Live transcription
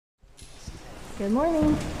Good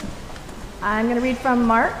morning. I'm going to read from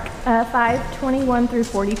Mark 5:21 through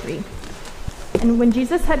 43. And when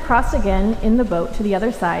Jesus had crossed again in the boat to the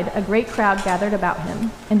other side, a great crowd gathered about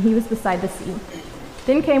him, and he was beside the sea.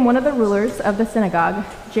 Then came one of the rulers of the synagogue,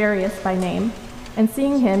 Jairus by name, and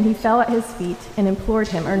seeing him, he fell at his feet and implored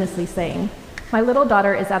him earnestly, saying, "My little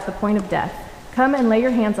daughter is at the point of death. Come and lay your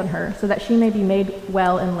hands on her, so that she may be made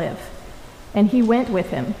well and live." And he went with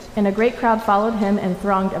him, and a great crowd followed him and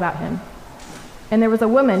thronged about him. And there was a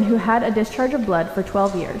woman who had a discharge of blood for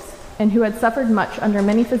 12 years, and who had suffered much under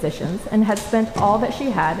many physicians, and had spent all that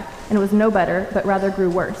she had, and was no better, but rather grew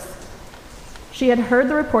worse. She had heard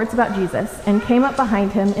the reports about Jesus, and came up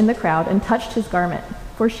behind him in the crowd, and touched his garment.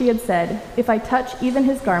 For she had said, "If I touch even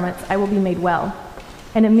his garments, I will be made well."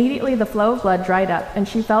 And immediately the flow of blood dried up, and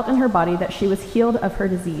she felt in her body that she was healed of her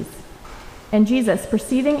disease. And Jesus,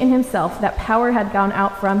 perceiving in himself that power had gone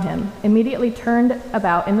out from him, immediately turned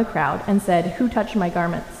about in the crowd and said, "Who touched my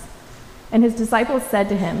garments?" And his disciples said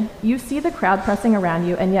to him, "You see the crowd pressing around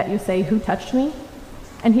you, and yet you say, 'Who touched me?'"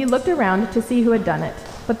 And he looked around to see who had done it.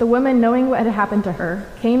 But the woman, knowing what had happened to her,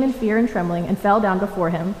 came in fear and trembling and fell down before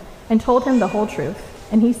him and told him the whole truth.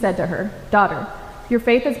 And he said to her, "Daughter, your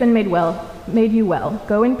faith has been made you well.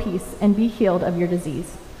 Go in peace and be healed of your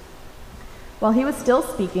disease." While he was still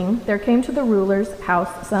speaking, there came to the ruler's house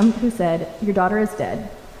some who said, "Your daughter is dead.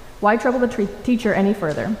 Why trouble the teacher any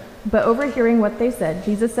further?" But overhearing what they said,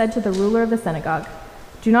 Jesus said to the ruler of the synagogue,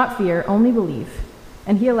 "Do not fear, only believe."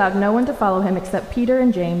 And he allowed no one to follow him except Peter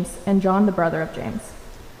and James and John, the brother of James.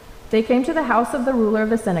 They came to the house of the ruler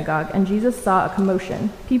of the synagogue, and Jesus saw a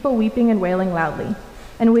commotion, people weeping and wailing loudly.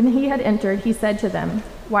 And when he had entered, he said to them,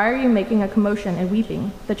 "Why are you making a commotion and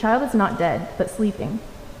weeping? The child is not dead, but sleeping."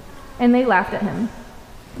 And they laughed at him.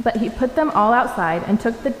 But he put them all outside and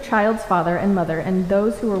took the child's father and mother and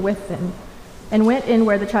those who were with him and went in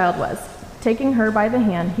where the child was. Taking her by the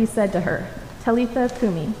hand, he said to her, "Talitha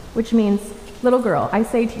cumi," which means, "Little girl, I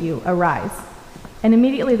say to you, arise." And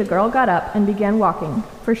immediately the girl got up and began walking,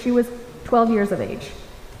 for she was 12 years of age.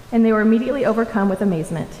 And they were immediately overcome with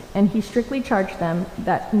amazement. And he strictly charged them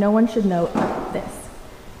that no one should know of this,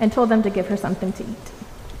 and told them to give her something to eat.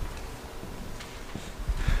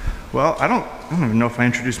 Well, I don't even know if I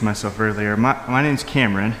introduced myself earlier. My name's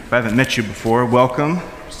Cameron. If I haven't met you before, welcome.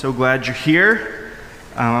 So glad you're here.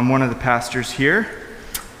 I'm one of the pastors here.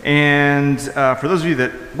 And for those of you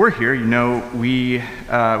that were here, you know we've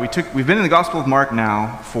been in the Gospel of Mark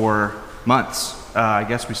now for months. I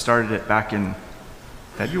guess we started it back in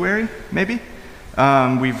February, maybe.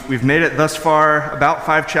 We've made it thus far about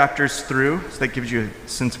 5 chapters through, so that gives you a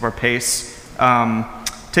sense of our pace.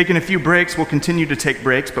 Taking a few breaks, we'll continue to take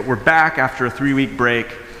breaks, but we're back after a 3-week break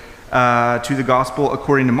to the Gospel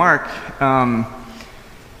according to Mark.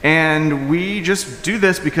 And we just do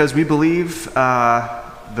this because we believe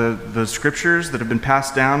the scriptures that have been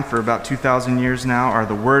passed down for about 2,000 years now are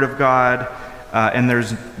the Word of God. And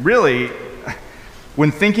there's really,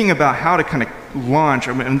 when thinking about how to kind of launch,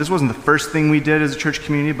 this wasn't the first thing we did as a church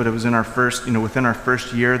community, but it was in our first, within our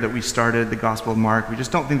first year that we started the Gospel of Mark. We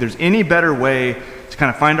just don't think there's any better way to kind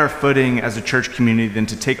of find our footing as a church community than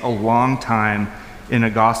to take a long time in a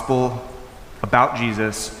gospel about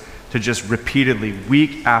Jesus, to just repeatedly,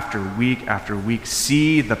 week after week after week,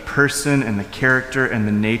 see the person and the character and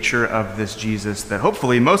the nature of this Jesus that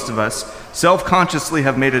hopefully most of us self-consciously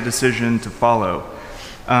have made a decision to follow.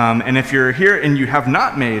 And if you're here and you have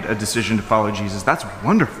not made a decision to follow Jesus, that's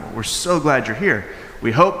wonderful. We're so glad you're here.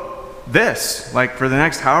 We hope this, for the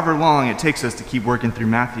next however long it takes us to keep working through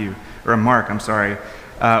Mark,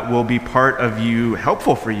 will be part of you,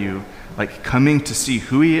 helpful for you, coming to see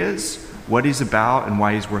who he is, what he's about, and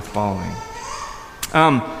why he's worth following.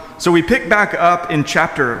 So we pick back up in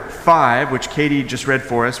chapter 5, which Katie just read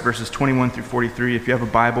for us, verses 21 through 43. If you have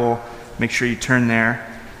a Bible, make sure you turn there.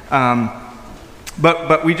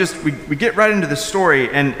 But we get right into the story,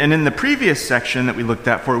 and in the previous section that we looked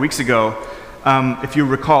at 4 weeks ago, if you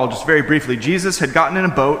recall, just very briefly, Jesus had gotten in a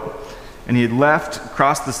boat, and he had left,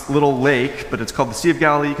 crossed this little lake, but it's called the Sea of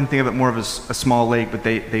Galilee. You can think of it more of as a small lake, but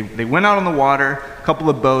they went out on the water, a couple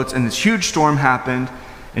of boats, and this huge storm happened,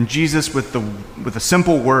 and Jesus, with a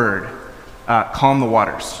simple word, calmed the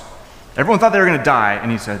waters. Everyone thought they were going to die,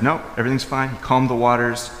 and he said, "No, everything's fine." He calmed the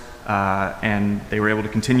waters, and they were able to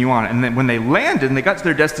continue on. And then when they landed and they got to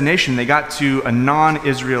their destination, they got to a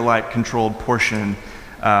non-Israelite controlled portion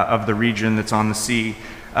of the region that's on the sea.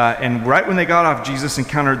 And right when they got off, Jesus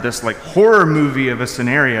encountered this horror movie of a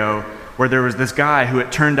scenario where there was this guy who it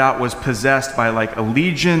turned out was possessed by a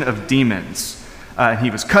legion of demons. He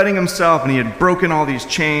was cutting himself, and he had broken all these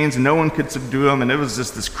chains, and no one could subdue him, and it was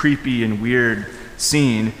just this creepy and weird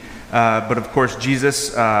scene. But of course,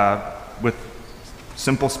 Jesus, with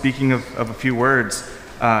simple speaking of a few words,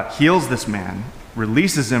 heals this man,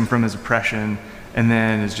 releases him from his oppression, and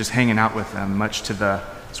then is just hanging out with them, much to the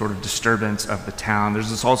sort of disturbance of the town.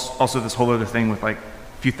 There's also this whole other thing with like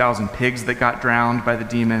a few thousand pigs that got drowned by the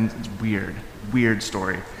demons. It's weird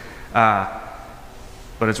story.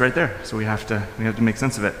 But it's right there, so we have to make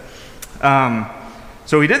sense of it.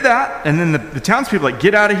 So he did that, and then the townspeople are like,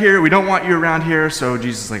 get out of here, we don't want you around here. So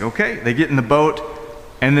Jesus is like, okay. They get in the boat,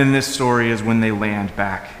 and then this story is when they land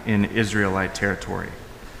back in Israelite territory.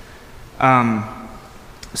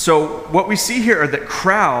 So what we see here are that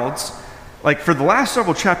crowds, like for the last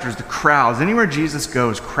several chapters, the crowds, anywhere Jesus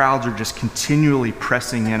goes, crowds are just continually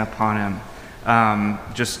pressing in upon him,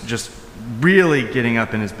 just really getting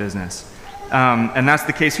up in his business. And that's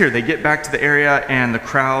the case here. They get back to the area, and the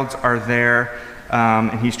crowds are there,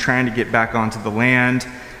 and he's trying to get back onto the land,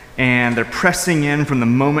 and they're pressing in from the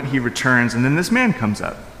moment he returns, and then this man comes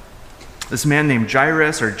up. This man named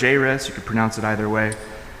Jairus, or Jairus, you could pronounce it either way.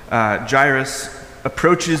 Jairus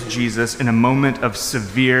approaches Jesus in a moment of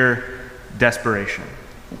severe desperation.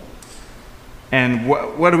 And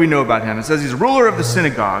what do we know about him? It says he's ruler of the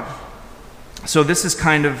synagogue. So this is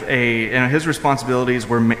kind of his responsibilities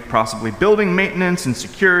were possibly building maintenance and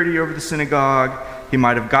security over the synagogue. He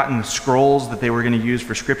might have gotten the scrolls that they were going to use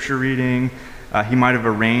for scripture reading. He might have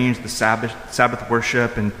arranged the Sabbath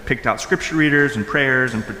worship and picked out scripture readers and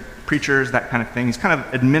prayers and preachers, that kind of thing. He's kind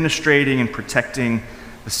of administrating and protecting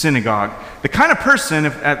the synagogue. The kind of person,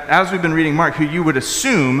 as we've been reading Mark, who you would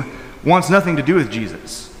assume wants nothing to do with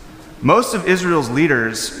Jesus. Most of Israel's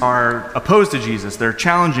leaders are opposed to Jesus. They're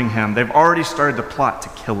challenging him. They've already started to plot to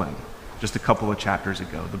kill him just a couple of chapters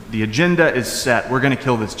ago. The agenda is set. We're going to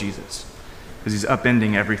kill this Jesus because he's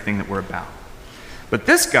upending everything that we're about. But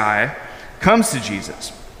this guy comes to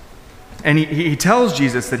Jesus, and he tells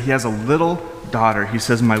Jesus that he has a little daughter. He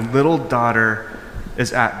says, my little daughter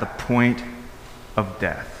is at the point of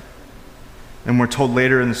death. And we're told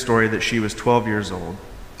later in the story that she was 12 years old.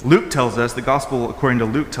 Luke tells us, the gospel according to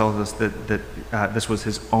Luke tells us that this was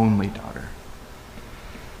his only daughter.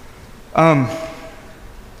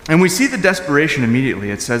 And we see the desperation immediately.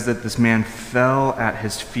 It says that this man fell at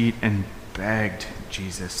his feet and begged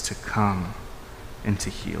Jesus to come and to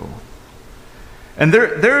heal. And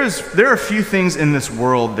there are a few things in this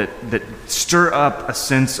world that stir up a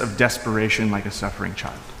sense of desperation like a suffering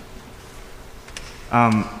child.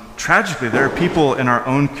 Tragically, there are people in our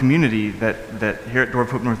own community that here at Door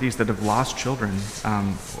of Hope Northeast that have lost children,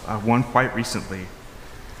 one quite recently.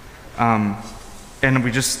 And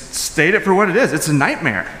we just state it for what it is. It's a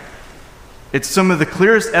nightmare. It's some of the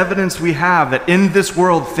clearest evidence we have that in this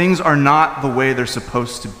world, things are not the way they're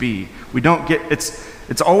supposed to be.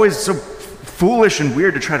 It's always so foolish and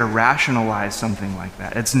weird to try to rationalize something like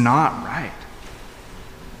that. It's not right.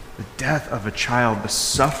 The death of a child, the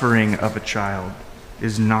suffering of a child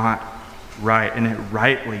is not right, and it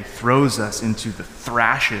rightly throws us into the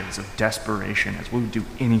thrashes of desperation as we would do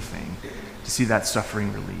anything to see that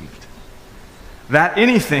suffering relieved. That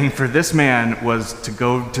anything for this man was to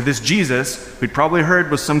go to this Jesus, we'd probably heard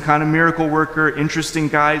was some kind of miracle worker, interesting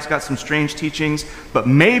guy, he's got some strange teachings, but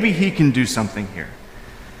maybe he can do something here.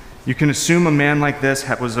 You can assume a man like this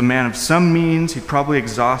was a man of some means. He probably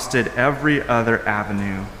exhausted every other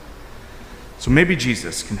avenue. So maybe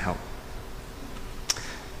Jesus can help.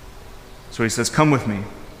 So he says, come with me.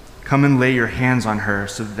 Come and lay your hands on her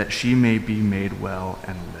so that she may be made well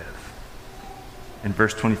and live. And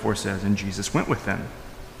verse 24 says, and Jesus went with them.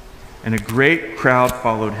 And a great crowd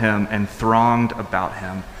followed him and thronged about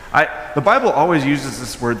him. The Bible always uses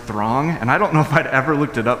this word throng, and I don't know if I'd ever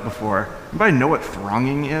looked it up before. Anybody know what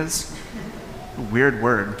thronging is? A weird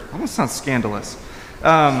word. Almost sounds scandalous.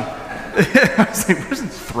 I was like, where's the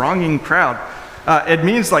thronging crowd? It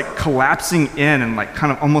means like collapsing in and like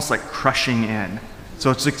kind of almost like crushing in.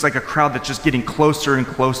 So it's like a crowd that's just getting closer and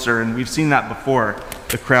closer, and we've seen that before.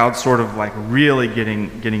 The crowd sort of like really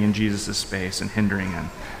getting in Jesus' space and hindering him.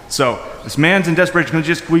 So this man's in desperation.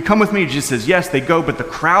 Will you come with me? Jesus says, yes, they go, but the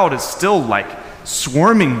crowd is still like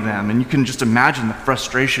swarming them, and you can just imagine the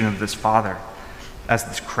frustration of this father as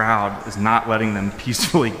this crowd is not letting them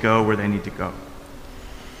peacefully go where they need to go.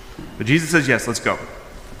 But Jesus says, yes, let's go.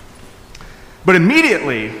 But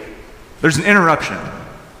immediately, there's an interruption.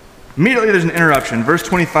 Verse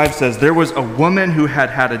 25 says, there was a woman who had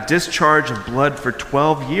had a discharge of blood for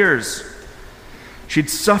 12 years. She'd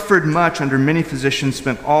suffered much under many physicians,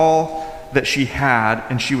 spent all that she had,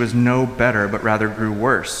 and she was no better, but rather grew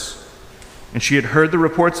worse. And she had heard the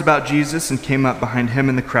reports about Jesus and came up behind him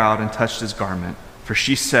in the crowd and touched his garment. For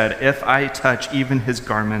she said, if I touch even his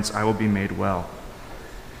garments, I will be made well.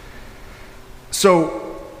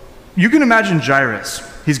 So you can imagine Jairus.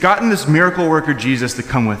 He's gotten this miracle worker Jesus to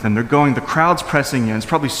come with him. They're going, the crowd's pressing in. It's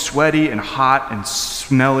probably sweaty and hot and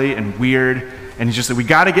smelly and weird. And he's just like, we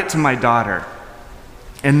got to get to my daughter.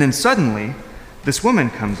 And then suddenly, this woman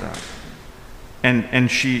comes up. And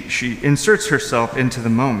she inserts herself into the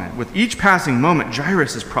moment. With each passing moment,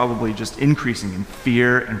 Jairus is probably just increasing in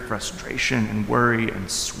fear and frustration and worry and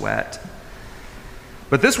sweat.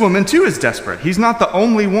 But this woman too is desperate. He's not the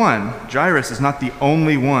only one. Jairus is not the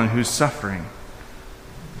only one who's suffering.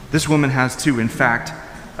 This woman has too. In fact,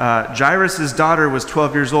 Jairus' daughter was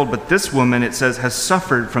 12 years old, but this woman, it says, has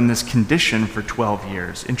suffered from this condition for 12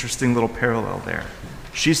 years. Interesting little parallel there.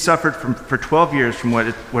 She suffered for 12 years from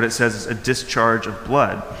what it says is a discharge of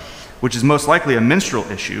blood, which is most likely a menstrual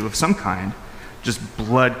issue of some kind, just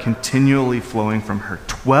blood continually flowing from her.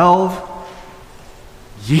 12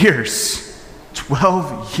 years.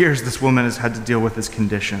 12 years this woman has had to deal with this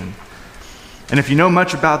condition. And if you know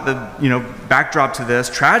much about the backdrop to this,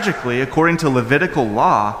 tragically, according to Levitical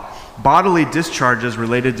law, bodily discharges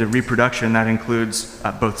related to reproduction, that includes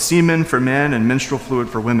both semen for men and menstrual fluid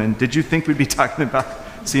for women. Did you think we'd be talking about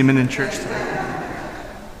semen in church today?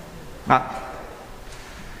 Not.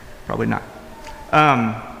 Probably not.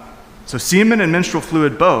 So semen and menstrual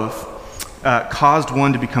fluid both caused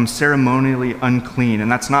one to become ceremonially unclean.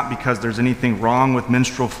 And that's not because there's anything wrong with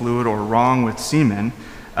menstrual fluid or wrong with semen,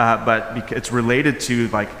 but it's related to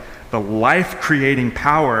like the life-creating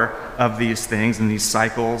power of these things and these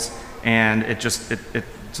cycles. And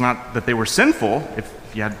it's not that they were sinful if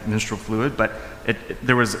you had menstrual fluid, but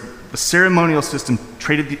there was the ceremonial system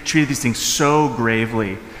treated these things so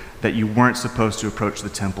gravely that you weren't supposed to approach the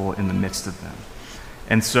temple in the midst of them.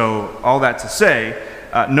 And so all that to say,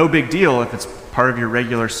 no big deal if it's part of your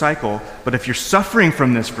regular cycle, but if you're suffering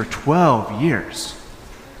from this for 12 years,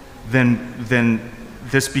 then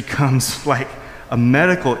this becomes like a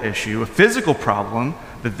medical issue, a physical problem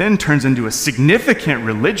that then turns into a significant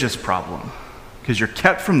religious problem because you're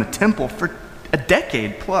kept from the temple for a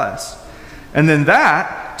decade plus. And then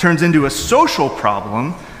that turns into a social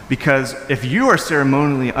problem because if you are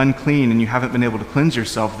ceremonially unclean and you haven't been able to cleanse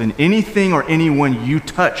yourself, then anything or anyone you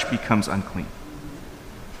touch becomes unclean.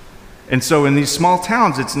 And so in these small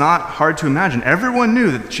towns, it's not hard to imagine. Everyone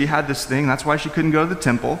knew that she had this thing. That's why she couldn't go to the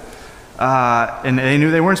temple. And they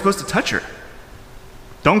knew they weren't supposed to touch her.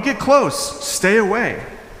 Don't get close. Stay away.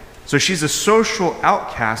 So she's a social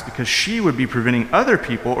outcast because she would be preventing other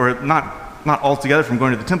people, or not altogether from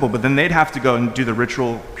going to the temple, but then they'd have to go and do the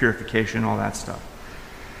ritual purification, all that stuff.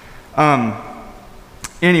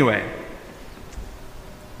 Anyway,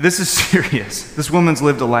 this is serious. This woman's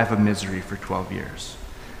lived a life of misery for 12 years.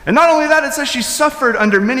 And not only that, it says she suffered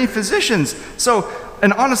under many physicians.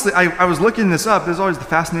 And honestly, I was looking this up. There's always the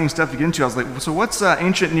fascinating stuff to get into. I was like, so what's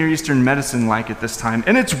ancient Near Eastern medicine like at this time?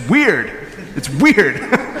 And it's weird. It's weird,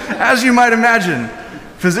 as you might imagine.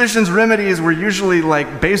 Physicians' remedies were usually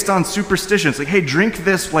like based on superstitions. Like, hey, drink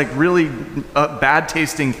this like really bad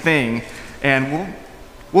tasting thing, and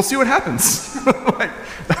we'll see what happens. Like,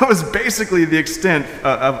 that was basically the extent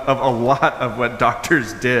of a lot of what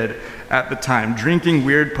doctors did at the time. Drinking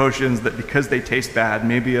weird potions that because they taste bad,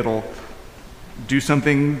 maybe it'll do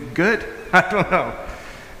something good. I don't know.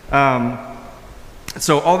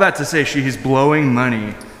 So all that to say, she's blowing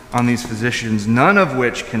money on these physicians, none of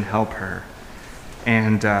which can help her.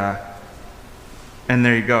 And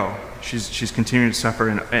there you go. She's continuing to suffer,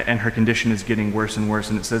 and her condition is getting worse and worse.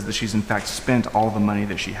 And it says that she's in fact spent all the money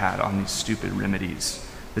that she had on these stupid remedies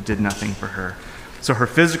that did nothing for her. So her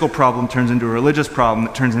physical problem turns into a religious problem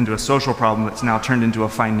that turns into a social problem that's now turned into a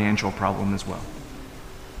financial problem as well.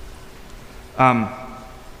 And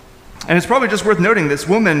it's probably just worth noting this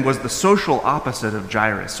woman was the social opposite of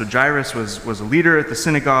Jairus. So Jairus was a leader at the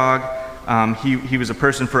synagogue. He was a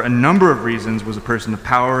person, for a number of reasons, was a person of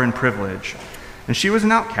power and privilege. And she was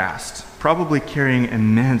an outcast, probably carrying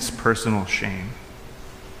immense personal shame.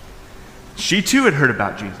 She too had heard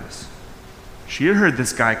about Jesus. She had heard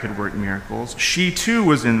this guy could work miracles. She too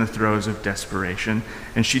was in the throes of desperation.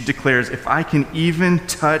 And she declares, if I can even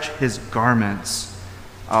touch his garments,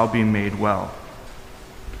 I'll be made well.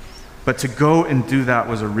 But to go and do that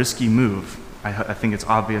was a risky move. I think it's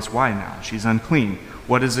obvious why now. She's unclean.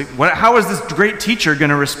 How is this great teacher going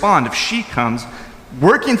to respond if she comes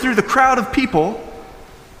working through the crowd of people,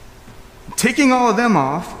 taking all of them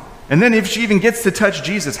off, and then if she even gets to touch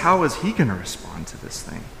Jesus, how is he going to respond to this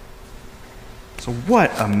thing? So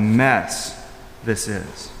what a mess this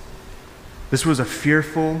is. This was a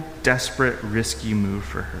fearful, desperate, risky move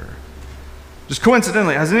for her. Just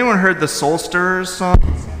coincidentally, has anyone heard the Soul Stirrers song?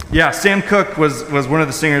 Yeah, Sam Cooke was one of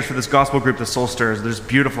the singers for this gospel group, the Soul Stirrers. There's a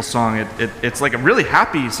beautiful song. It's like a really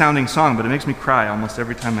happy sounding song, but it makes me cry almost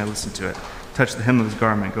every time I listen to it. Touch the hem of his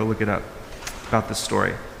garment. Go look it up about this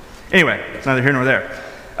story. Anyway, it's neither here nor there.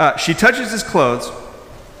 She touches his clothes,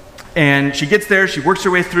 and she gets there. She works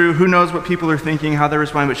her way through. Who knows what people are thinking, how they're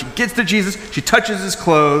responding, but she gets to Jesus. She touches his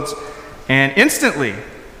clothes, and instantly,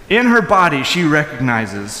 in her body, she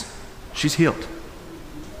recognizes she's healed.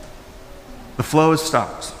 The flow has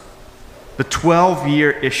stopped. The 12-year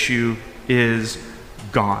issue is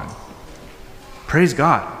gone. Praise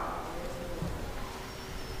God.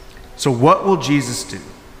 So what will Jesus do?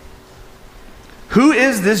 Who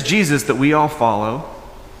is this Jesus that we all follow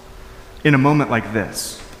in a moment like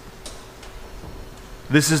this?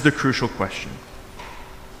 This is the crucial question.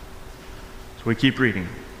 So we keep reading.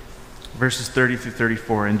 Verses 30 through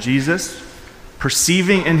 34. And Jesus,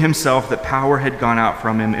 perceiving in himself that power had gone out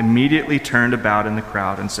from him, immediately turned about in the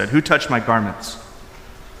crowd and said, "Who touched my garments?"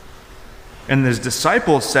 And his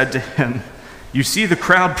disciples said to him, "You see the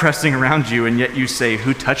crowd pressing around you, and yet you say,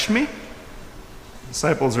 'Who touched me?'" The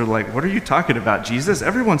disciples are like, "What are you talking about, Jesus?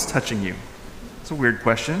 Everyone's touching you." It's a weird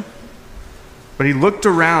question. But he looked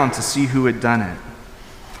around to see who had done it.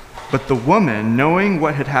 But the woman, knowing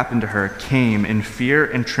what had happened to her, came in fear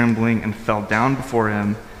and trembling and fell down before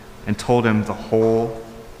him and told him the whole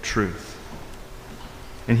truth.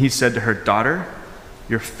 And he said to her, "Daughter,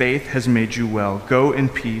 your faith has made you well. Go in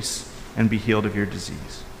peace and be healed of your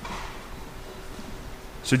disease."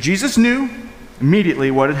 So Jesus knew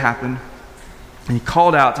immediately what had happened, and he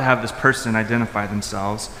called out to have this person identify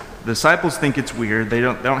themselves. The disciples think it's weird. They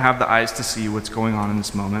don't have the eyes to see what's going on in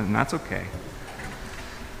this moment, and that's okay.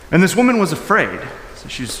 And this woman was afraid. So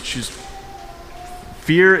she's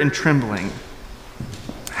fear and trembling.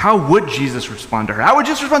 How would Jesus respond to her? How would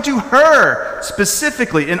Jesus respond to her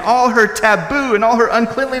specifically in all her taboo and all her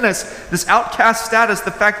uncleanliness, this outcast status,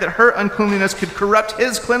 the fact that her uncleanliness could corrupt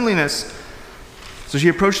his cleanliness? So she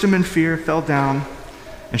approached him in fear, fell down,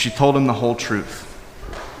 and she told him the whole truth.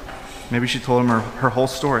 Maybe she told him her whole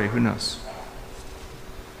story, who knows?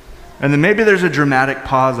 And then maybe there's a dramatic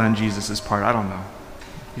pause on Jesus' part, I don't know.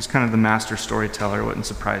 He's kind of the master storyteller. It wouldn't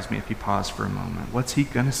surprise me if he paused for a moment. What's he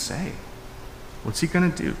going to say? What's he going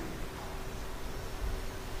to do?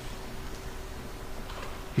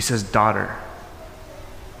 He says, "Daughter.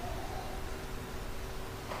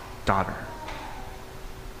 Daughter."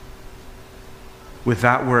 With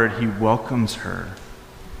that word, he welcomes her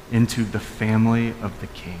into the family of the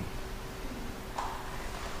King.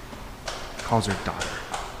 He calls her daughter.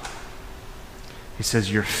 He says,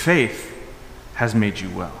 "Your faith has made you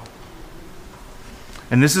well."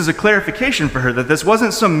 And this is a clarification for her that this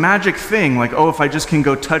wasn't some magic thing like, oh, if I just can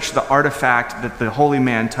go touch the artifact that the holy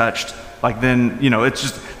man touched, like then, it's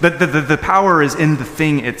just, the power is in the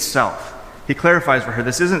thing itself. He clarifies for her,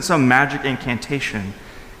 this isn't some magic incantation.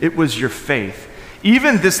 It was your faith.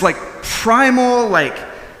 Even this primal,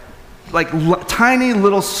 tiny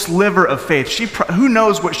little sliver of faith. Who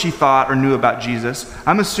knows what she thought or knew about Jesus?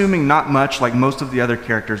 I'm assuming not much, like most of the other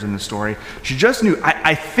characters in the story. She just knew,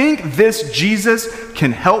 I think this Jesus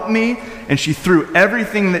can help me, and she threw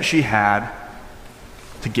everything that she had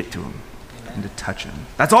to get to him and to touch him.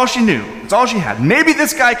 That's all she knew. That's all she had. Maybe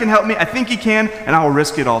this guy can help me. I think he can, and I will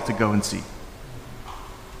risk it all to go and see.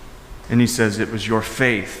 And he says, "It was your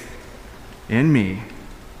faith in me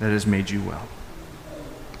that has made you well."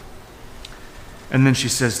 And then he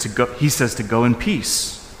says to go in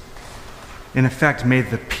peace. In effect, may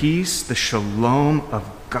the peace, the shalom of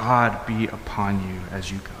God be upon you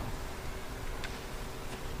as you go.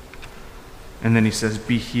 And then he says,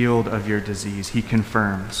 "Be healed of your disease." He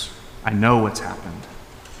confirms, I know what's happened.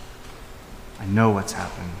 I know what's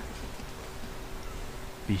happened.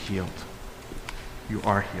 Be healed. You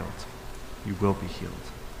are healed. You will be healed.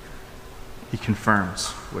 He confirms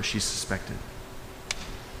what she suspected.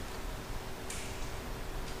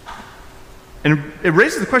 And it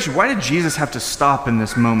raises the question, why did Jesus have to stop in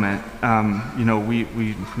this moment?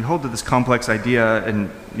 We hold to this complex idea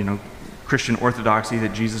in, Christian orthodoxy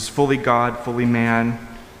that Jesus is fully God, fully man.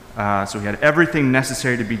 So he had everything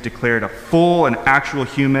necessary to be declared a full and actual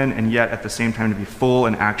human, and yet at the same time to be full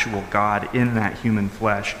and actual God in that human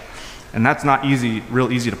flesh. And that's not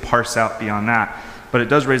real easy to parse out beyond that. But it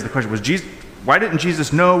does raise the question, why didn't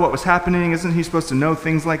Jesus know what was happening? Isn't he supposed to know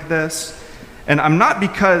things like this? And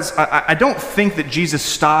I don't think that Jesus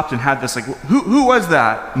stopped and had this, who was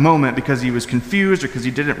that moment because he was confused or because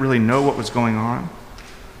he didn't really know what was going on?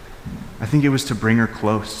 I think it was to bring her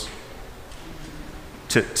close.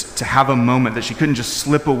 to have a moment, that she couldn't just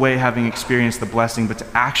slip away having experienced the blessing, but to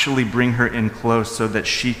actually bring her in close so that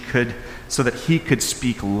he could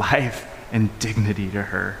speak life and dignity to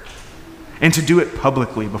her. And to do it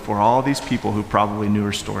publicly before all these people who probably knew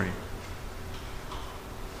her story.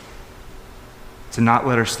 To not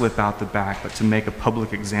let her slip out the back, but to make a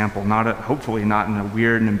public example, hopefully not in a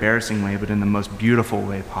weird and embarrassing way, but in the most beautiful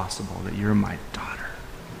way possible, that you're my daughter.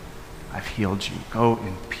 I've healed you. Go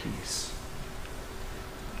in peace.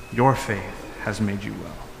 Your faith has made you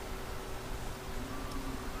well.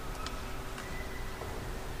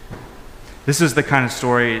 This is the kind of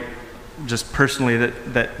story, just personally,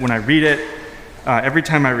 that when I read it, every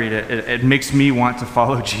time I read it, it makes me want to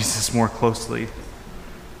follow Jesus more closely. It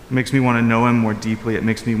makes me want to know him more deeply. It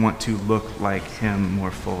makes me want to look like him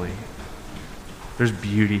more fully. There's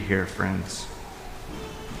beauty here, friends.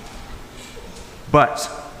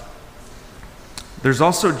 But there's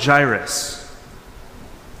also Jairus.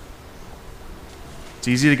 It's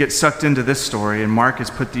easy to get sucked into this story, and Mark has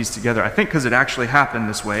put these together. I think because it actually happened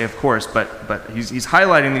this way, of course, but he's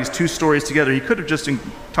highlighting these two stories together. He could have just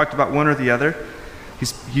talked about one or the other.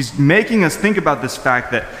 He's making us think about this fact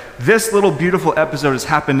that this little beautiful episode has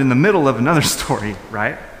happened in the middle of another story,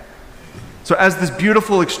 right? So as this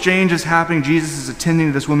beautiful exchange is happening, Jesus is attending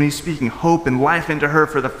to this woman. He's speaking hope and life into her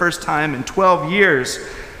for the first time in 12 years.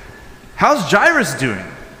 How's Jairus doing?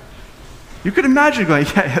 You could imagine going,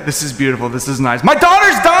 yeah, this is beautiful, this is nice. My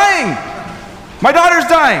daughter's dying! My daughter's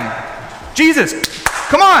dying! Jesus,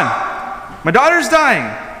 come on! My daughter's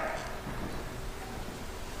dying!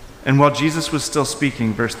 And while Jesus was still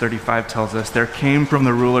speaking, verse 35 tells us, there came from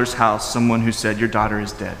the ruler's house someone who said, your daughter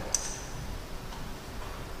is dead.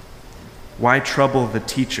 Why trouble the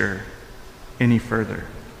teacher any further?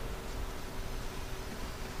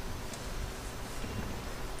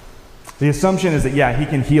 The assumption is that, yeah, he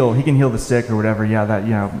can heal the sick or whatever. Yeah,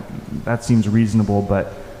 that seems reasonable,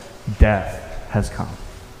 but death has come.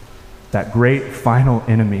 That great final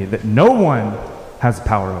enemy that no one has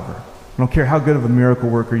power over. I don't care how good of a miracle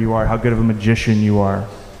worker you are, how good of a magician you are.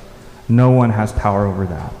 No one has power over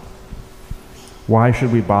that. Why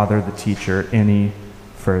should we bother the teacher any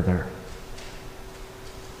further?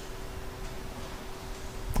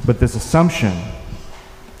 But this assumption,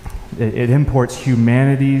 it imports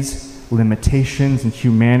humanity's limitations and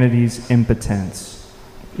humanity's impotence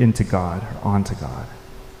into God, or onto God.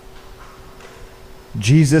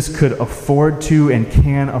 Jesus could afford to and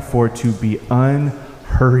can afford to be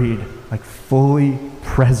unhurried, like fully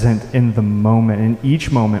present in the moment, in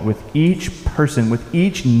each moment, with each person, with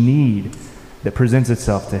each need that presents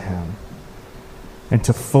itself to him, and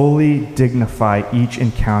to fully dignify each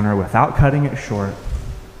encounter without cutting it short.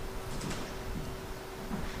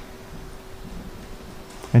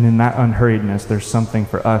 And in that unhurriedness, there's something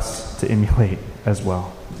for us to emulate as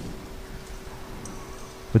well.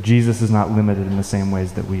 But Jesus is not limited in the same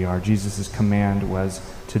ways that we are. Jesus' command was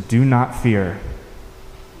to do not fear,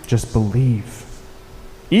 just believe.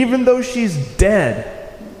 Even though she's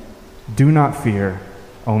dead, do not fear,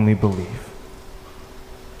 only believe.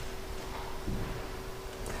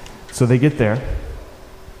 So they get there.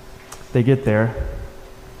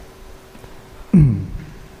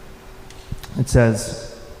 It says,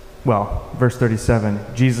 verse 37,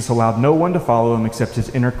 Jesus allowed no one to follow him except his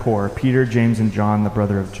inner core, Peter, James, and John, the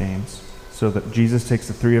brother of James. So that Jesus takes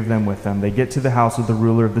the three of them with him. They get to the house of the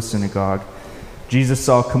ruler of the synagogue. Jesus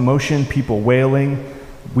saw commotion, people wailing,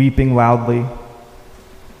 weeping loudly.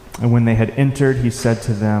 And when they had entered, he said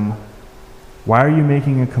to them, why are you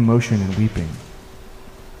making a commotion and weeping?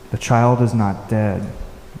 The child is not dead,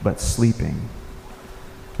 but sleeping.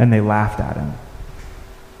 And they laughed at him.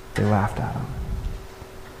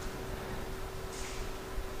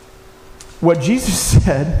 What Jesus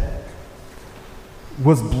said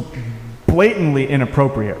was blatantly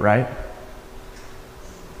inappropriate, right?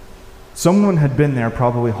 Someone had been there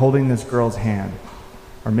probably holding this girl's hand,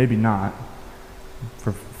 or maybe not,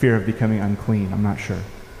 for fear of becoming unclean, I'm not sure.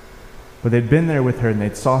 But they'd been there with her and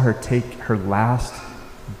they'd saw her take her last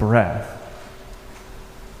breath.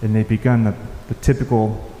 And they'd begun the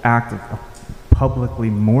typical act of publicly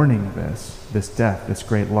mourning this death, this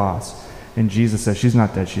great loss. And Jesus says, she's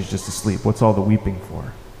not dead, she's just asleep. What's all the weeping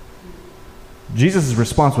for? Jesus'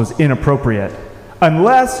 response was inappropriate,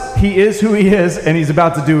 unless he is who he is and he's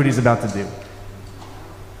about to do what he's about to do.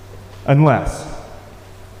 Unless.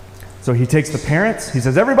 So he takes the parents, he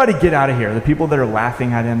says, everybody get out of here. The people that are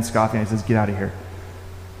laughing at him, scoffing, he says, get out of here.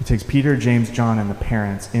 He takes Peter, James, John, and the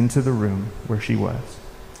parents into the room where she was.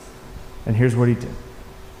 And here's what he did.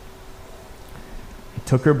 He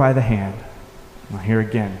took her by the hand. Now here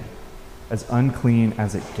again, as unclean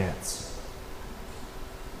as it gets.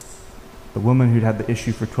 The woman who'd had the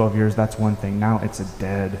issue for 12 years, that's one thing. Now it's a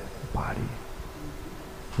dead body.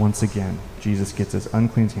 Once again, Jesus gets his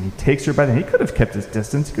unclean skin. He takes her by the hand. He could have kept his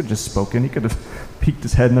distance. He could have just spoken. He could have peeked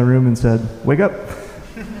his head in the room and said, "Wake up."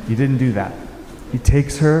 He didn't do that. He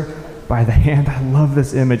takes her by the hand. I love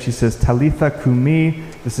this image. He says, "Talitha kumi."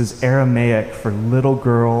 This is Aramaic for little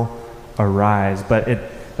girl, arise. But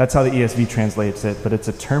that's how the ESV translates it. But it's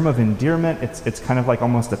a term of endearment. It's kind of like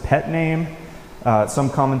almost a pet name. Some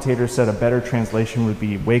commentators said a better translation would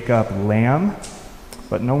be "wake up, lamb."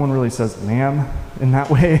 But no one really says lamb in that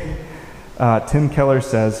way. Tim Keller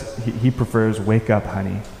says he prefers "wake up,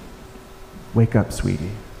 honey." Wake up,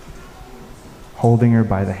 sweetie. Holding her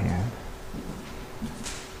by the hand.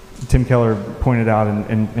 Tim Keller pointed out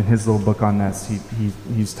in his little book on this,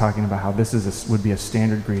 he's talking about how this would be a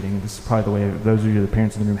standard greeting. This is probably the way those of you, the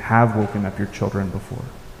parents in the room, have woken up your children before.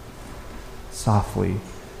 Softly,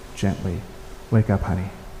 gently. Wake up,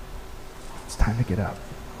 honey. It's time to get up.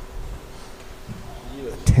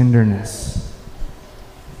 Tenderness,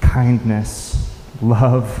 kindness,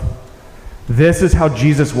 love. This is how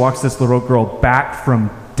Jesus walks this little girl back from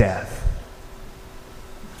death.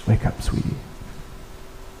 Wake up, sweetie.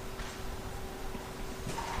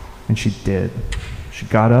 And she did. She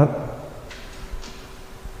got up.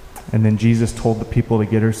 And then Jesus told the people to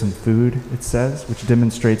get her some food, it says, which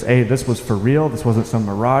demonstrates, hey, this was for real. This wasn't some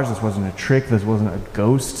mirage. This wasn't a trick. This wasn't a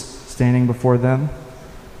ghost standing before them.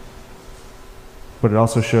 But it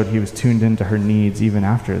also showed he was tuned into her needs even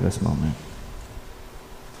after this moment.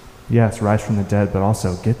 Yes, rise from the dead, but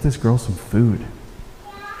also get this girl some food.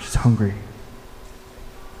 She's hungry.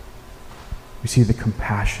 We see the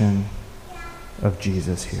compassion of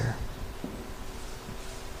Jesus here.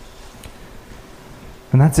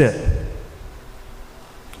 And that's it.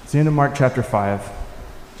 It's the end of Mark chapter 5.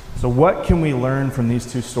 So what can we learn from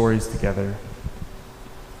these two stories together?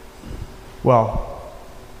 Well,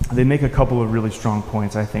 they make a couple of really strong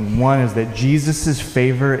points, I think. One is that Jesus'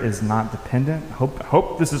 favor is not dependent. I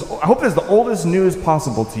hope this is the oldest news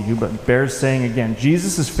possible to you, but bears saying again,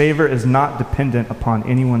 Jesus' favor is not dependent upon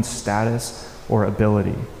anyone's status or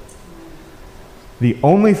ability. The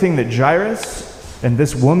only thing that Jairus and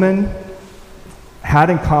this woman had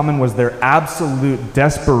in common was their absolute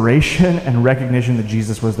desperation and recognition that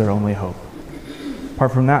Jesus was their only hope.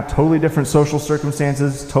 Apart from that, totally different social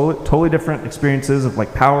circumstances, totally different experiences of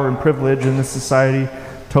like power and privilege in this society,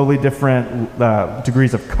 totally different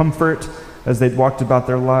degrees of comfort as they'd walked about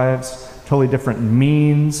their lives, totally different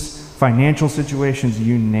means, financial situations,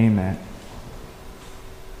 you name it.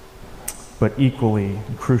 But equally,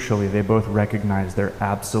 crucially, they both recognize their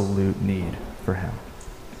absolute need for him.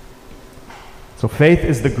 So faith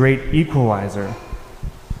is the great equalizer.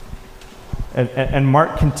 And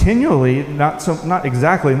Mark continually, not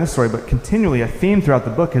exactly in this story, but continually, a theme throughout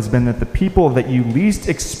the book has been that the people that you least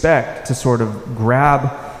expect to sort of grab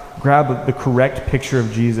the correct picture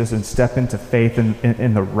of Jesus and step into faith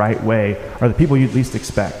in the right way are the people you'd least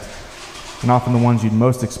expect. And often the ones you'd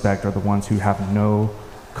most expect are the ones who have no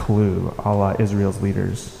clue, a la Israel's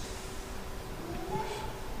leaders.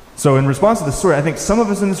 So in response to the story, I think some of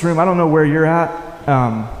us in this room, I don't know where you're at,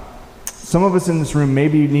 some of us in this room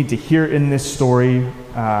maybe need to hear in this story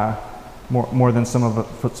more than some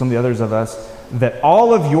of the others of us, that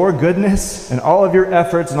all of your goodness and all of your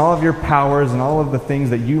efforts and all of your powers and all of the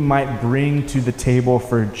things that you might bring to the table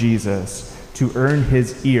for Jesus to earn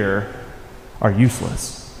his ear are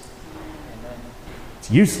useless.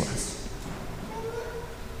 It's useless.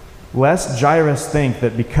 Lest Jairus think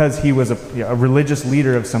that because he was a religious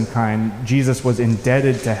leader of some kind, Jesus was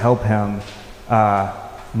indebted to help him.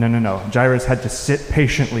 No. Jairus had to sit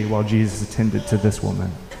patiently while Jesus attended to this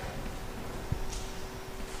woman.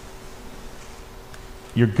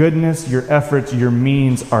 Your goodness, your efforts, your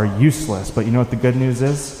means are useless. But you know what the good news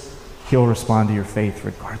is? He'll respond to your faith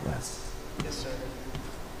regardless. Yes, sir.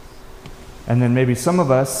 And then maybe some of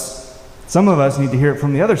us need to hear it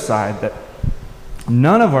from the other side, that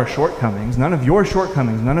none of our shortcomings, none of your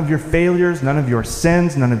shortcomings, none of your failures, none of your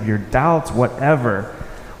sins, none of your doubts, whatever,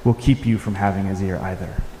 will keep you from having his ear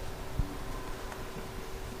either.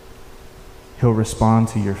 He'll respond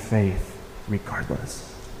to your faith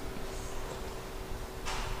regardless.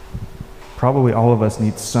 Probably all of us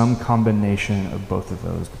need some combination of both of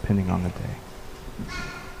those, depending on the day.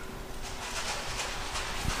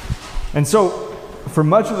 And so, for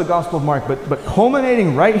much of the Gospel of Mark, but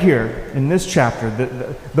culminating right here in this chapter,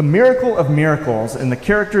 the miracle of miracles, and the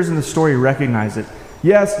characters in the story recognize it.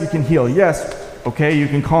 Yes, you can heal. Yes, okay, you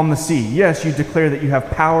can calm the sea. Yes, you declare that you have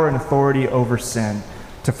power and authority over sin,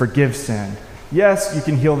 to forgive sin. Yes, you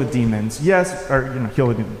can heal the demons. Yes, or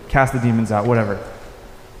cast the demons out, whatever.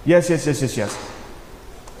 Yes, yes, yes, yes, yes.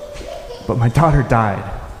 But my daughter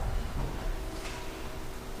died.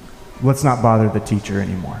 Let's not bother the teacher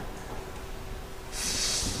anymore.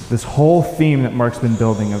 This whole theme that Mark's been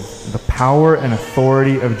building of the power and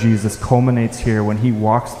authority of Jesus culminates here when he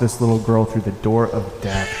walks this little girl through the door of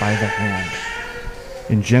death by the hand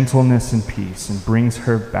in gentleness and peace and brings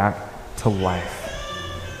her back to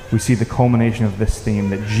life. We see the culmination of this theme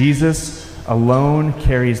that Jesus alone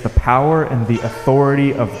carries the power and the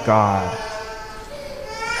authority of God.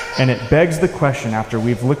 And it begs the question, after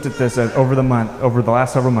we've looked at this over the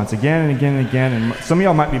last several months, again and again and again, and some of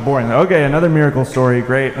y'all might be boring. Okay, another miracle story,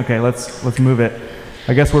 great. Okay, let's move it.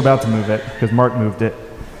 I guess we're about to move it because Mark moved it.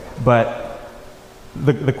 But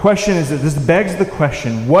the question is that this begs the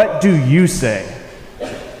question: what do you say?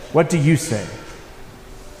 What do you say?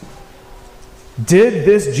 Did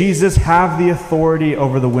this Jesus have the authority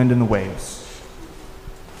over the wind and the waves?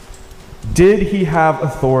 Did he have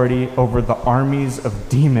authority over the armies of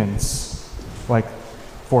demons like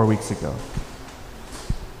 4 weeks ago?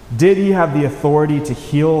 Did he have the authority to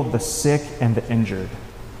heal the sick and the injured,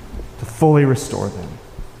 to fully restore them?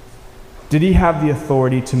 Did he have the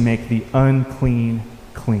authority to make the unclean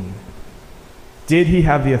clean? Did he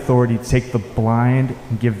have the authority to take the blind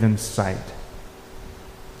and give them sight?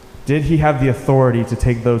 Did he have the authority to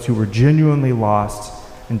take those who were genuinely lost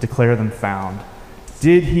and declare them found?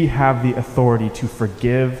 Did he have the authority to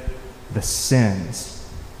forgive the sins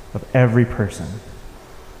of every person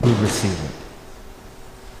who received it?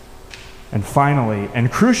 And finally,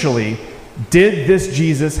 and crucially, did this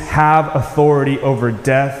Jesus have authority over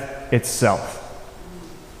death itself?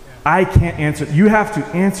 I can't answer. You have to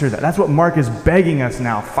answer that. That's what Mark is begging us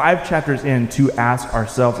now, 5 chapters in, to ask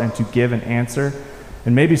ourselves and to give an answer.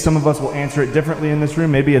 And maybe some of us will answer it differently in this room.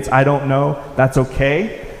 Maybe it's, I don't know. That's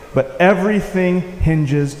okay. But everything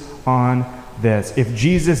hinges on this. If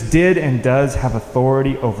Jesus did and does have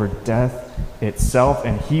authority over death itself,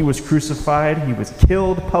 and he was crucified, he was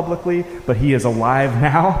killed publicly, but he is alive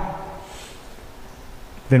now,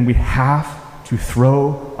 then we have to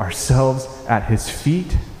throw ourselves at his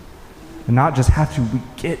feet. And not just have to, we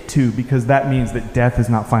get to, because that means that death is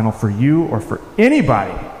not final for you or for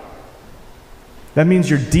anybody. That means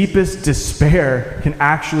your deepest despair can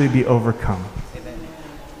actually be overcome.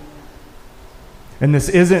 And this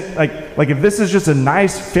isn't like if this is just a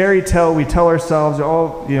nice fairy tale we tell ourselves,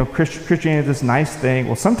 oh, Christianity is this nice thing.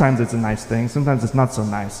 Well, sometimes it's a nice thing, sometimes it's not so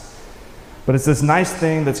nice. But it's this nice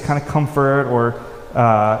thing that's kind of comfort, or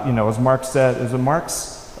as Mark said, is it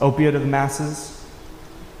Mark's opiate of the masses?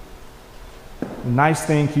 A nice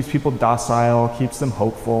thing keeps people docile, keeps them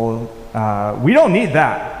hopeful. We don't need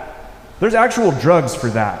that. There's actual drugs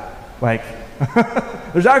for that.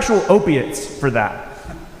 There's actual opiates for that.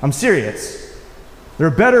 I'm serious. There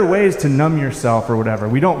are better ways to numb yourself or whatever.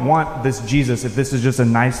 We don't want this Jesus if this is just a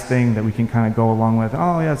nice thing that we can kind of go along with.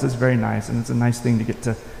 Oh, yes, it's very nice, and it's a nice thing to get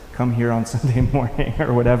to come here on Sunday morning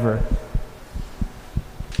or whatever.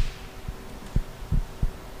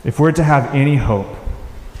 If we're to have any hope,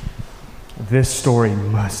 this story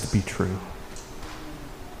must be true.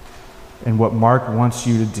 And what Mark wants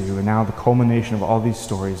you to do, and now the culmination of all these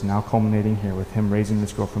stories, now culminating here with him raising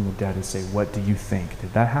this girl from the dead, is say, what do you think?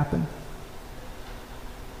 Did that happen?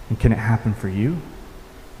 And can it happen for you?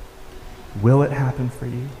 Will it happen for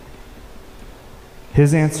you?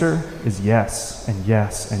 His answer is yes, and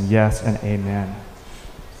yes, and yes, and amen.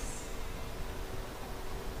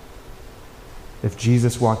 If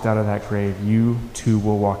Jesus walked out of that grave, you too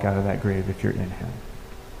will walk out of that grave if you're in him.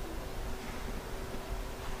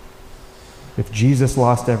 If Jesus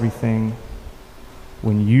lost everything,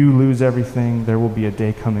 when you lose everything, there will be a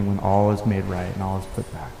day coming when all is made right and all is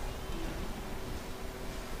put back.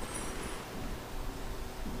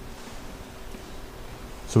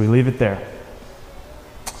 So we leave it there.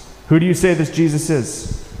 Who do you say this Jesus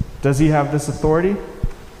is? Does he have this authority?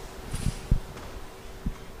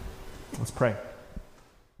 Let's pray.